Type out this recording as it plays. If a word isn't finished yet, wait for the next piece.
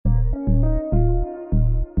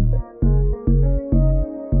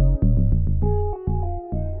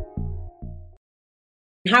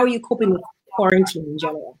how are you coping with quarantine in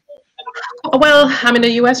general? Well, I'm in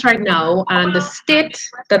the US right now, and the state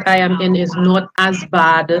that I am in is not as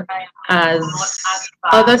bad as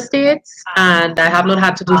other states. And I have not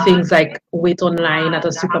had to do things like wait online at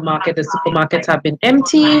a supermarket. The supermarkets have been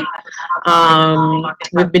empty.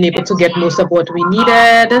 We've been able to get most of what we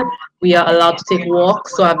needed. We are allowed to take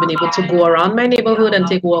walks, so I've been able to go around my neighborhood and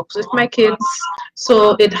take walks with my kids.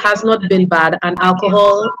 So it has not been bad, and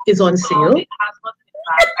alcohol is on sale.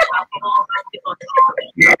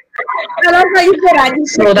 I love how you said that.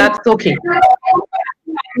 So that's okay.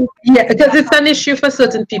 Yeah, because it's an issue for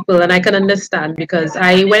certain people, and I can understand because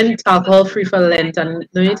I went alcohol free for Lent, and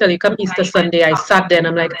let me tell you, come Easter Sunday, I sat there and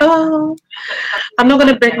I'm like, oh, I'm not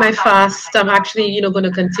going to break my fast. I'm actually, going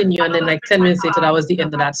to continue. And then like 10 minutes later, that was the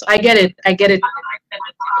end of that. So I get it. I get it.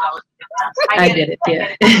 I get it.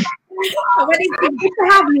 Yeah. But it's good to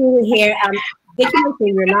have you here.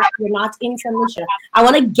 You're not in St. Lucia. I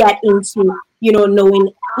want to get into,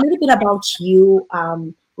 knowing a little bit about you,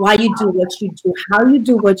 why you do what you do, how you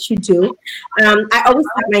do what you do. I always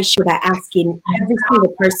start my show by asking every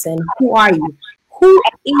single person, who are you? Who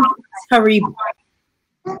is Tariba?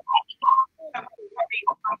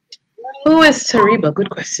 Who is Tariba? Good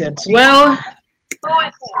questions. Well,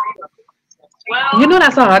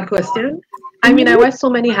 that's a hard question. I mean, I wear so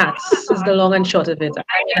many hats, is the long and short of it. I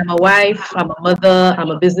mean, I'm a wife, I'm a mother,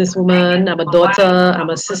 I'm a businesswoman, I'm a daughter,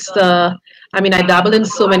 I'm a sister. I mean, I dabble in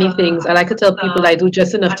so many things. I like to tell people I do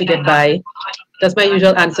just enough to get by. That's my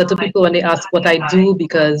usual answer to people when they ask what I do,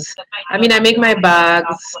 because, I mean, I make my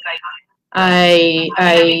bags, I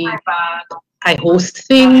host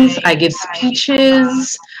things, I give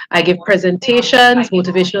speeches, I give presentations,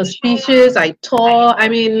 motivational speeches, I tour. I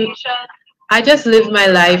mean, I just live my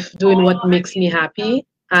life doing what makes me happy,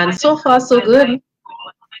 and so far so good.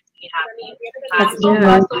 Yeah.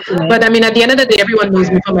 But I mean, at the end of the day, everyone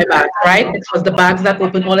knows me for my bags, right? It was the bags that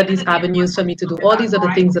opened all of these avenues for me to do all these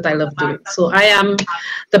other things that I love doing. So I am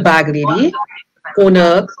the bag lady,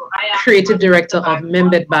 owner, creative director of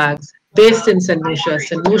Membed Bags, based in St. Lucia,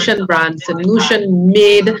 St. Lucian brand, St. Lucian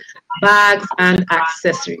made bags and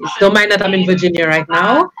accessories. Don't mind that I'm in Virginia right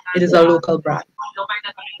now. It is a local brand.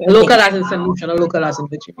 Local as in St. Lucia, or local as in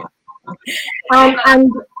Virginia.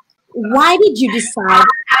 And why did you decide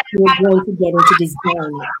you were going to get into this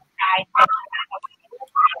journey?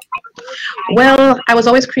 Well, I was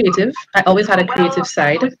always creative. I always had a creative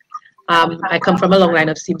side. I come from a long line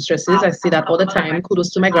of seamstresses. I say that all the time. Kudos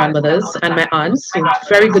to my grandmothers and my aunts. So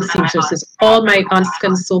very good seamstresses. All my aunts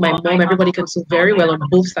can sew. My mom, everybody can sew very well on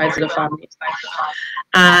both sides of the family.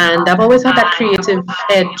 And I've always had that creative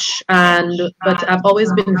edge, but I've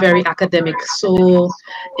always been very academic. So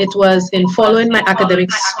it was in following my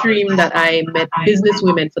academic stream that I met business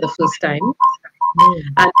women for the first time. And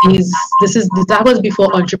that was before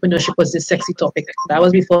entrepreneurship was this sexy topic. That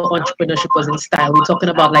was before entrepreneurship was in style. We're talking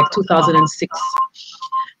about like 2006.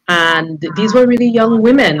 And these were really young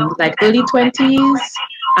women, like early 20s,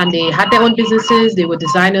 and they had their own businesses. They were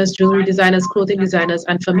designers, jewelry designers, clothing designers.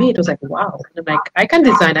 And for me, it was like, wow. And I'm like, I can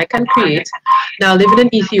design, I can create. Now, living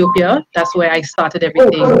in Ethiopia, that's where I started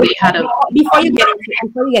everything. Before you get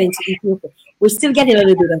into Ethiopia, we're still getting a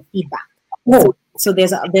little bit of feedback. So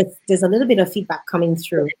there's a little bit of feedback coming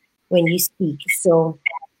through when you speak. So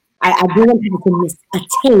I do want people to miss a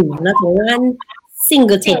thing, not one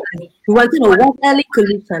single thing. We want to know what Ellie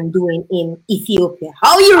Collusion doing in Ethiopia.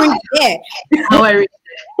 How you reach there? How I reach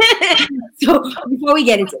there. So before we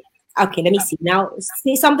get into it, okay, let me see. Now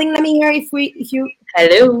say something. Let me hear if you.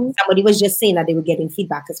 Hello. Somebody was just saying that they were getting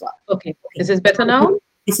feedback as well. Okay. This is better now?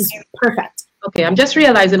 This is perfect. Okay, I'm just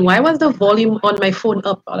realizing, why was the volume on my phone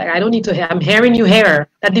up? Like, I don't need to hear. I'm hearing you here.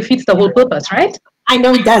 That defeats the whole purpose, right? I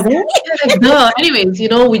know it doesn't. No, anyways,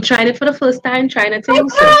 we tried it for the first time, trying to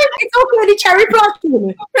think. So. It's okay, the cherry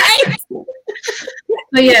blossom, right?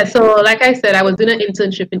 So like I said, I was doing an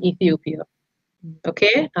internship in Ethiopia.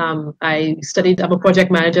 Okay, I'm a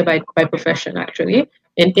project manager by profession, actually,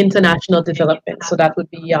 in international development. So that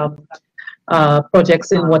would be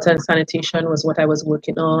projects in water and sanitation was what I was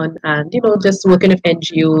working on, and just working with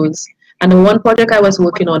NGOs. And the one project I was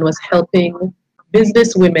working on was helping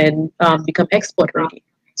business women become export ready.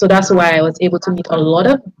 So that's why I was able to meet a lot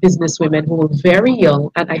of business women who were very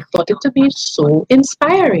young, and I thought it to be so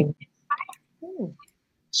inspiring.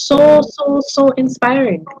 So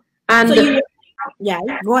inspiring. And so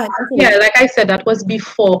go ahead. Yeah, like I said, that was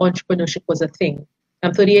before entrepreneurship was a thing.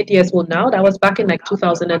 I'm 38 years old now. That was back in like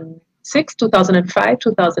 2000 and 2005,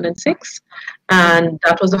 2006. And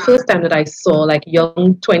that was the first time that I saw like young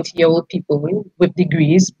 20-year-old people with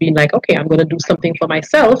degrees being like, okay, I'm going to do something for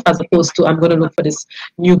myself as opposed to I'm going to look for this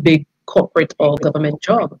new big corporate or government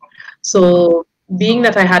job. So being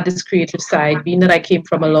that I had this creative side, being that I came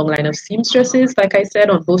from a long line of seamstresses, like I said,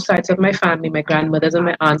 on both sides of my family, my grandmothers and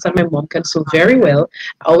my aunts and my mom can sew very well.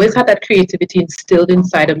 I always had that creativity instilled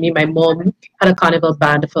inside of me. My mom had a carnival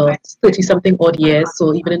band for 30 something odd years,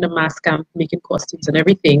 so even in the mass camp, making costumes and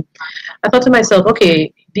everything, I thought to myself,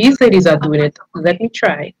 okay, these ladies are doing it, let me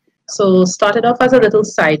try. So started off as a little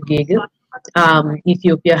side gig.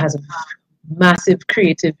 Ethiopia has a massive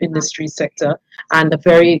creative industry sector and a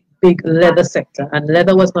very big leather sector. And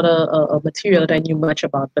leather was not a material that I knew much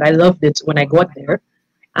about, but I loved it when I got there.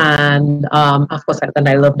 And of course, and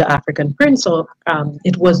I love the African print. So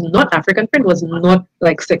it was not African print was not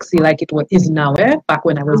like sexy like it is now. Back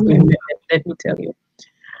when I was doing it, let me tell you.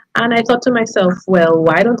 And I thought to myself, well,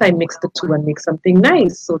 why don't I mix the two and make something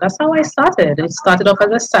nice? So that's how I started. It started off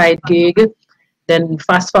as a side gig. Then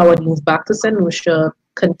fast forward, moved back to St. Lucia,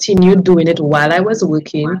 continued doing it while I was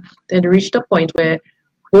working, then reached a point where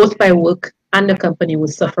both my work and the company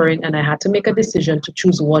was suffering, and I had to make a decision to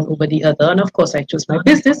choose one over the other. And of course, I chose my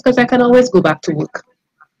business because I can always go back to work.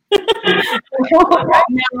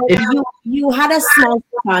 You had a small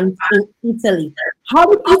plant in Italy. How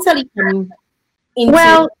did Italy come into?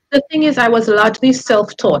 Well, the thing is, I was largely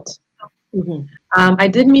self-taught. Mm-hmm. I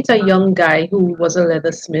did meet a young guy who was a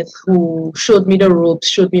leathersmith who showed me the ropes,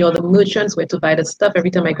 showed me all the merchants where to buy the stuff.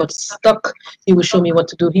 Every time I got stuck, he would show me what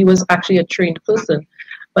to do. He was actually a trained person.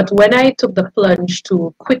 But when I took the plunge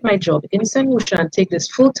to quit my job in St. Lucia and take this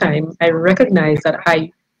full time, I recognized that I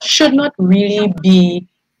should not really be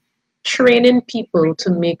training people to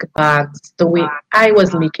make bags the way I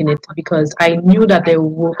was making it, because I knew that there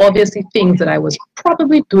were obviously things that I was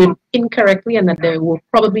probably doing incorrectly and that there were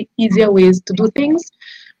probably easier ways to do things.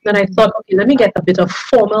 Then I thought, okay, let me get a bit of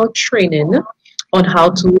formal training on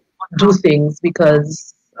how to do things,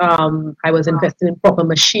 because I was investing in proper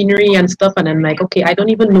machinery and stuff, and I'm like, okay, I don't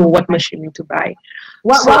even know what machinery to buy.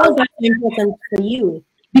 Why was that important for you?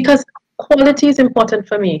 Because quality is important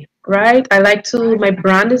for me, right? My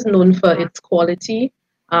brand is known for its quality.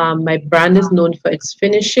 My brand is known for its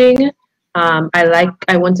finishing.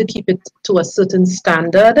 I want to keep it to a certain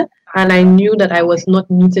standard, and I knew that I was not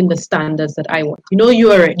meeting the standards that I want.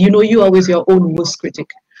 You're always your own worst critic.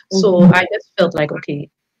 So I just felt like, okay,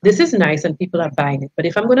 this is nice and people are buying it, but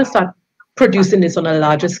if I'm going to start producing this on a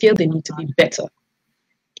larger scale, they need to be better.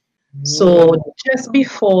 So just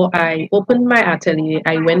before I opened my atelier,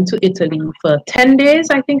 I went to Italy for 10 days,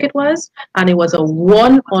 I think it was, and it was a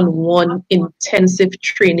one-on-one intensive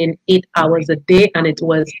training, 8 hours a day, and it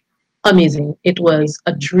was amazing. It was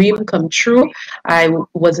a dream come true. I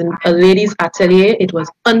was in a lady's atelier. It was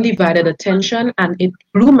undivided attention, and it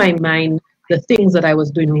blew my mind the things that I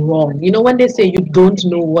was doing wrong. You know, when they say you don't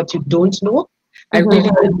know what you don't know, I really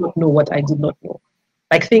did not know what I did not know.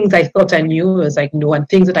 Like things I thought I knew, I was like, no, and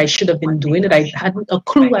things that I should have been doing that I hadn't a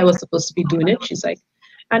clue I was supposed to be doing it. She's like,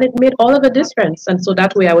 and it made all of a difference. And so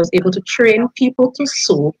that way I was able to train people to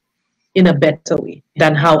sew in a better way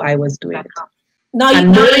than how I was doing it.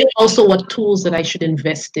 And knowing also what tools that I should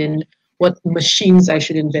invest in, what machines I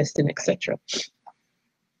should invest in, etc.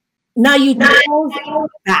 Now you chose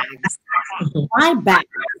bags. Why bags?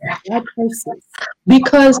 Why purses?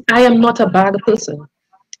 Because I am not a bag person.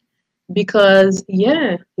 Because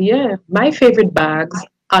my favorite bags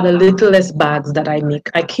are the littlest bags that I make.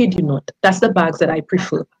 I kid you not. That's the bags that I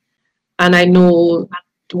prefer. And I know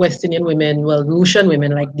West Indian women, well, Russian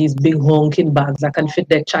women like these big honking bags that can fit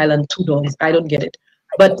their child and 2 dogs. I don't get it.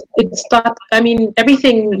 But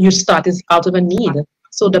everything you start is out of a need.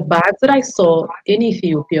 So the bags that I saw in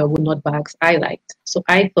Ethiopia were not bags I liked. So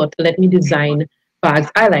I thought, let me design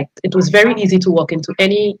bags I liked. It was very easy to walk into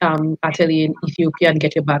any atelier in Ethiopia and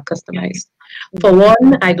get your bag customized. For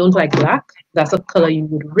one, I don't like black. That's a color you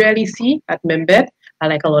would rarely see at Membet. I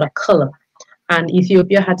like a lot of color. And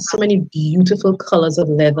Ethiopia had so many beautiful colors of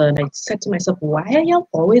leather. And I said to myself, why are you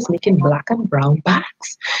always making black and brown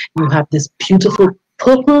bags? You have this beautiful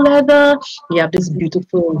purple leather, you have this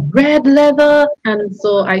beautiful red leather. And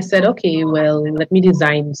so I said, okay, well, let me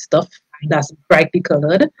design stuff that's brightly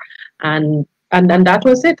colored. And that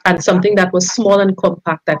was it. And something that was small and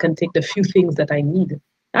compact that can take the few things that I need.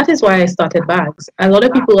 That is why I started bags. A lot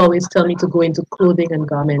of people always tell me to go into clothing and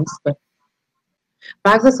garments, but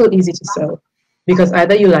bags are so easy to sell because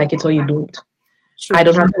either you like it or you don't. Sure. I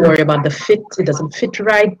don't have to worry about the fit. It doesn't fit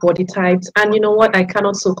right, body types. And you know what? I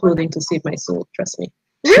cannot sew clothing to save my soul. Trust me.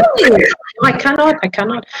 Really? I cannot. I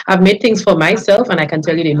cannot. I've made things for myself, and I can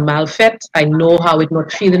tell you they malfit. I know how it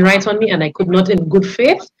not feeling right on me, and I could not, in good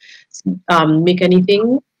faith, make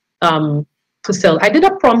anything to sell. I did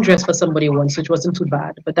a prom dress for somebody once, which wasn't too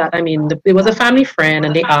bad, but that I mean, it was a family friend,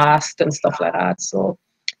 and they asked and stuff like that. So,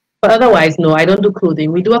 but otherwise, no, I don't do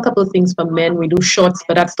clothing. We do a couple of things for men. We do shorts,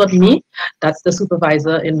 but that's not me. That's the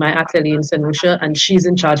supervisor in my atelier in St. Lucia, and she's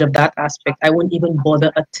in charge of that aspect. I won't even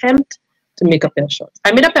bother attempt to make a pair of shorts.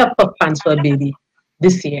 I made a pair of puff pants for a baby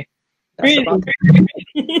this year. That's Really? about it.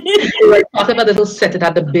 We were talking about the little set. It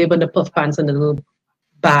had the bib and the puff pants and the little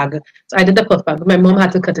bag. So I did the puff bag, but my mom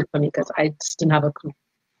had to cut it for me because I just didn't have a clue.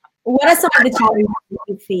 What are some of the challenges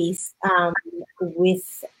you face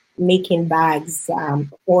with making bags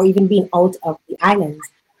or even being out of the island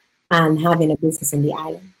and having a business in the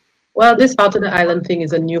island? Well, this out of the island thing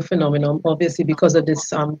is a new phenomenon, obviously because of this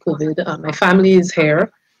COVID. My family is here.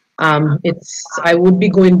 I would be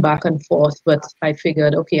going back and forth, but I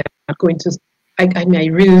figured, okay, I'm not going to. I mean, I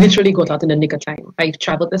really literally got out in the nick of time. I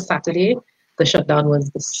traveled this Saturday. The shutdown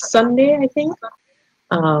was the Sunday, I think.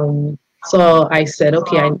 So I said,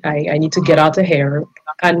 okay, I need to get out of here.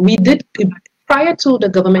 And we did, prior to the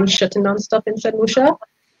government shutting down stuff in St. Lucia,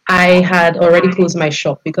 I had already closed my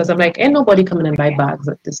shop because I'm like, ain't nobody coming and buy bags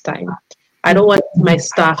at this time. I don't want my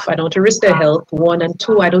staff, I don't want to risk their health, one, and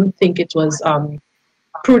two, I don't think it was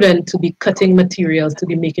prudent to be cutting materials to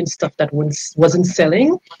be making stuff that wasn't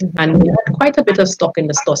selling. And we had quite a bit of stock in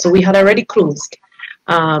the store. So we had already closed.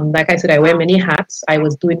 Like I said, I wear many hats. I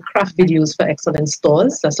was doing craft videos for Excellent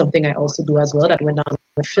Stores. That's something I also do as well. That went on,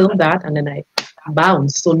 I filmed that, and then I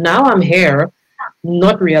bounced. So now I'm here,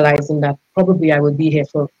 not realizing that probably I will be here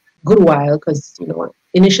for a good while because, you know,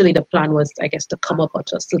 initially the plan was, I guess, to come up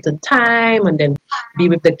at a certain time and then be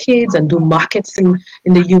with the kids and do markets in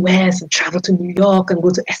the US and travel to New York and go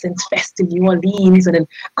to Essence Fest in New Orleans and then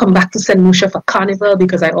come back to St. Lucia for Carnival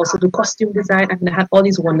because I also do costume design, and I had all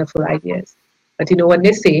these wonderful ideas. But you know what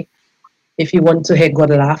they say, if you want to hear God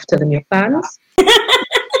laugh, tell them your plans.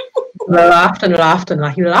 Laughed and laughed and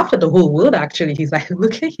laughed. He laughed at the whole world, actually. He's like,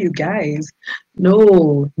 look at you guys.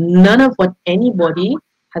 No, none of what anybody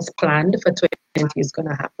has planned for 2020 is going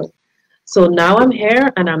to happen. So now I'm here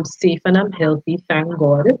and I'm safe and I'm healthy, thank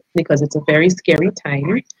God, because it's a very scary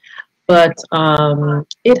time. But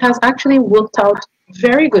it has actually worked out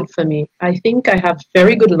very good for me. I think I have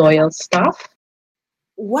very good loyal staff.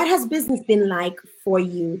 What has business been like for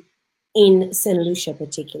you in St. Lucia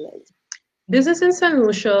particularly? Business in St.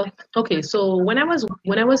 Lucia. Okay, so when I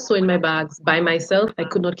was sewing my bags by myself, I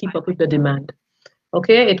could not keep up with the demand.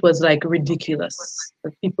 Okay, it was like ridiculous.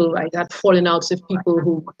 People, I had fallen out with people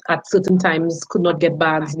who at certain times could not get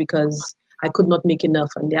bags because I could not make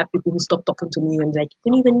enough, and there are people who stopped talking to me and like,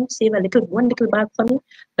 can you even save one little bag for me?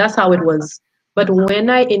 That's how it was. But when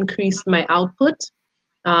I increased my output,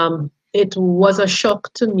 it was a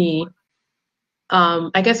shock to me.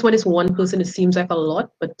 I guess when it's one person, it seems like a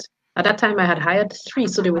lot, but at that time I had hired 3,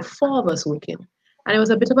 so there were 4 of us working. And it was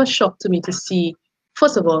a bit of a shock to me to see,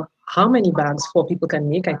 first of all, how many bags 4 people can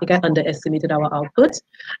make. I think I underestimated our output.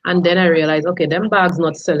 And then I realized, okay, them bags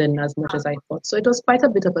not selling as much as I thought. So it was quite a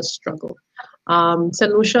bit of a struggle.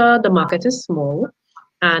 St. Lucia, the market is small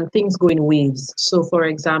and things go in waves. So for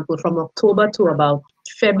example, from October to about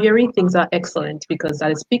February, things are excellent because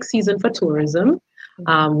that is peak season for tourism.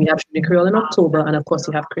 We have Trinity Creole in October, and of course,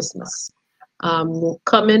 you have Christmas.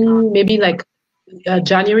 Coming maybe like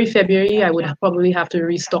January, February, I would probably have to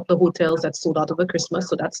restock the hotels that sold out over Christmas,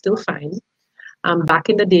 so that's still fine. Back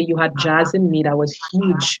in the day, you had Jazz in Me that was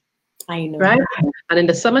huge. I know. Right? And in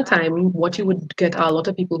the summertime, what you would get are a lot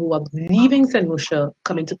of people who are leaving St. Lucia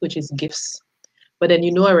coming to purchase gifts. But then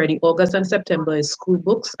you know already, August and September is school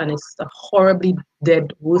books, and it's a horribly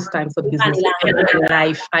dead, worst time for business in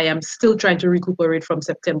life. I am still trying to recuperate from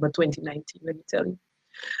September 2019, let me tell you.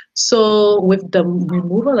 So with the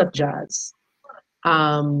removal of Jazz,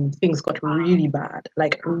 things got really bad,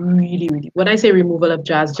 like really, really. When I say removal of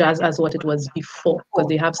Jazz as what it was before, because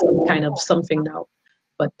they have some kind of something now,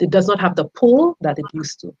 but it does not have the pull that it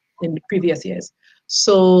used to in the previous years.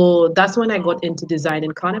 So that's when I got into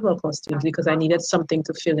designing carnival costumes because I needed something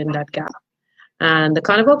to fill in that gap. And the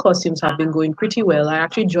carnival costumes have been going pretty well. I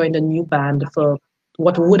actually joined a new band for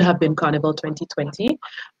what would have been Carnival 2020,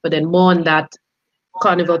 but then more on that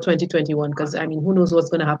Carnival 2021, because I mean, who knows what's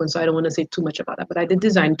going to happen, so I don't want to say too much about that. But I did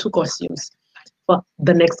design 2 costumes for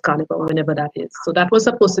the next carnival, whenever that is. So that was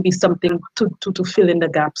supposed to be something to fill in the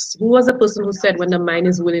gaps. Who was the person who said when the mind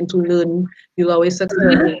is willing to learn, you'll always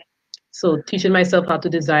succeed? So teaching myself how to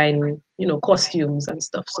design, you know, costumes and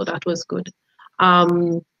stuff. So that was good.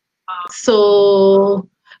 So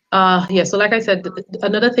Yeah, so like I said,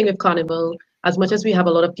 another thing with Carnival, as much as we have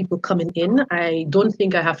a lot of people coming in, I don't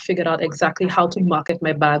think I have figured out exactly how to market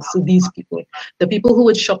my bags to these people. The people who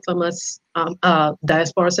would shop from us,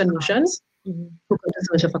 Diaspora Solutions, who come to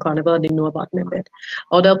Solution for Carnival, they know about Membet.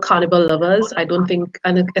 Other Carnival lovers, I don't think,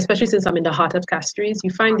 and especially since I'm in the heart of Castries,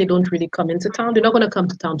 you find they don't really come into town. They're not going to come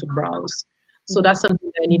to town to browse. So that's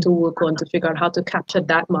something I need to work on to figure out how to capture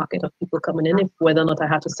that market of people coming in, if whether or not I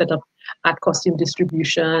have to set up at costume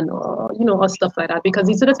distribution or or stuff like that. Because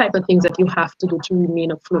these are the type of things that you have to do to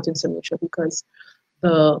remain afloat in St. Lucia, because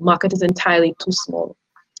the market is entirely too small.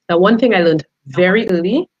 Now, one thing I learned very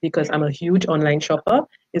early, because I'm a huge online shopper,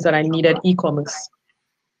 is that I needed e-commerce.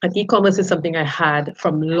 And e-commerce is something I had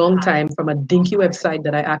from a long time, from a dinky website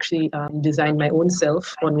that I actually designed my own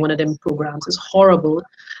self on one of them programs. It's horrible.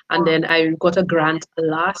 And then I got a grant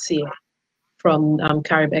last year from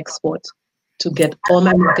Carib Export to get all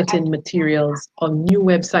my marketing materials, a new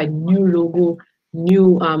website, new logo,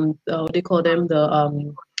 new what they call them,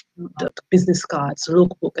 the business cards,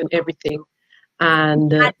 lookbook, and everything.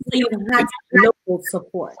 And So you had local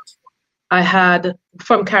support. I had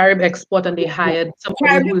from Carib Export, and they hired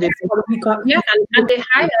somebody who lived. Yeah, and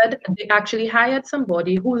they actually hired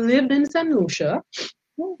somebody who lived in St. Lucia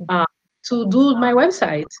to do my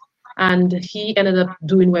website. And he ended up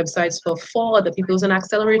doing websites for 4 other people. It was an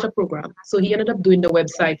accelerator program. So he ended up doing the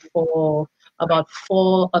website for about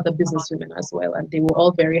 4 other businesswomen as well. And they were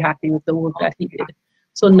all very happy with the work that he did.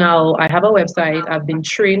 So now I have a website. I've been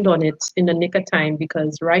trained on it in the nick of time,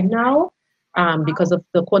 because right now, because of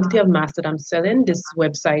the quantity of masks that I'm selling, this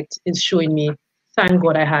website is showing me, thank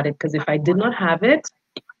God I had it, because if I did not have it,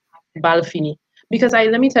 balfini. Because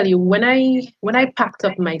let me tell you, when I packed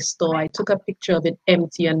up my store, I took a picture of it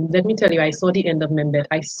empty, and let me tell you, I saw the end of Membet.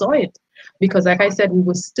 I saw it, because like I said, we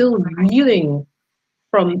were still reeling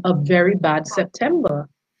from a very bad September.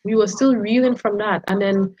 We were still reeling from that. And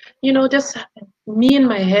then, just me in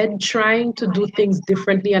my head trying to do things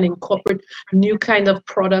differently and incorporate new kind of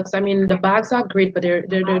products. I mean, the bags are great, but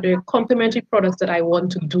they're complementary products that I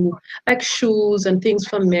want to do, like shoes and things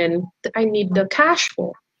for men that I need the cash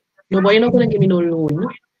for. Nobody not going to give me no loan.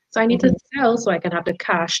 So I need to sell so I can have the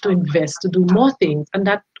cash to invest, to do more things. And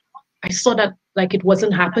that I saw that like it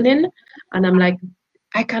wasn't happening. And I'm like,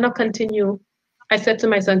 I cannot continue. I said to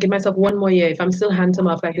myself, give myself 1 more year. If I'm still hand to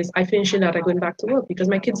mouth like this, I finish that, I'm going back to work, because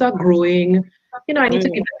my kids are growing. I need to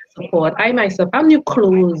give them support. I myself, I'm new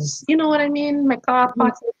clothes. You know what I mean? My car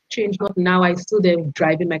parts changed. Not now. I still there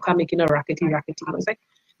driving my car, making a rackety. I was like,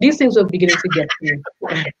 these things were beginning to get to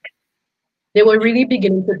me. They were really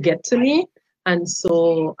beginning to get to me. And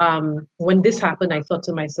so when this happened, I thought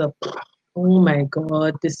to myself, oh my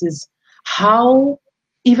God, this is how,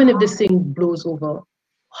 even if this thing blows over,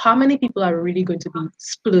 how many people are really going to be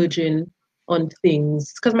splurging on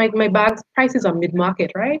things? Because my bag's prices are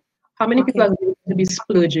mid-market, right? How many people are going to be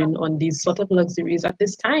splurging on these sort of luxuries at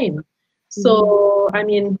this time? So, I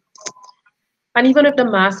mean, and even with the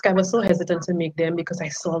mask, I was so hesitant to make them, because I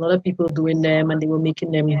saw a lot of people doing them and they were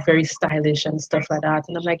making them very stylish and stuff like that.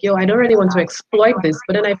 And I'm like, yo, I don't really want to exploit this.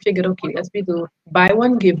 But then I figured, okay, let's do buy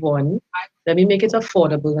one, give one. Let me make it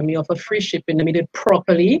affordable. Let me offer free shipping. Let me do it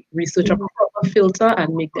properly, research a proper filter,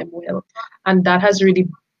 and make them well. And that has really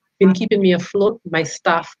been keeping me afloat. My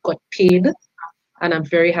staff got paid. And I'm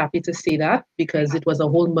very happy to say that, because it was a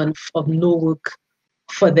whole month of no work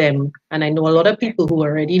for them. And I know a lot of people who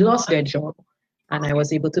already lost their job. And I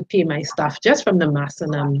was able to pay my staff just from the mask.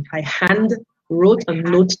 And I hand wrote a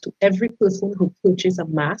note to every person who purchased a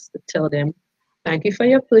mask to tell them, thank you for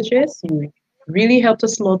your purchase. You really helped a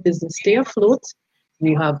small business stay afloat.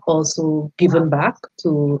 We have also given back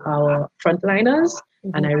to our frontliners.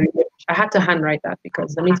 And I had to handwrite that,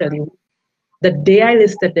 because let me tell you, the day I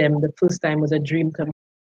listed them the first time was a dream come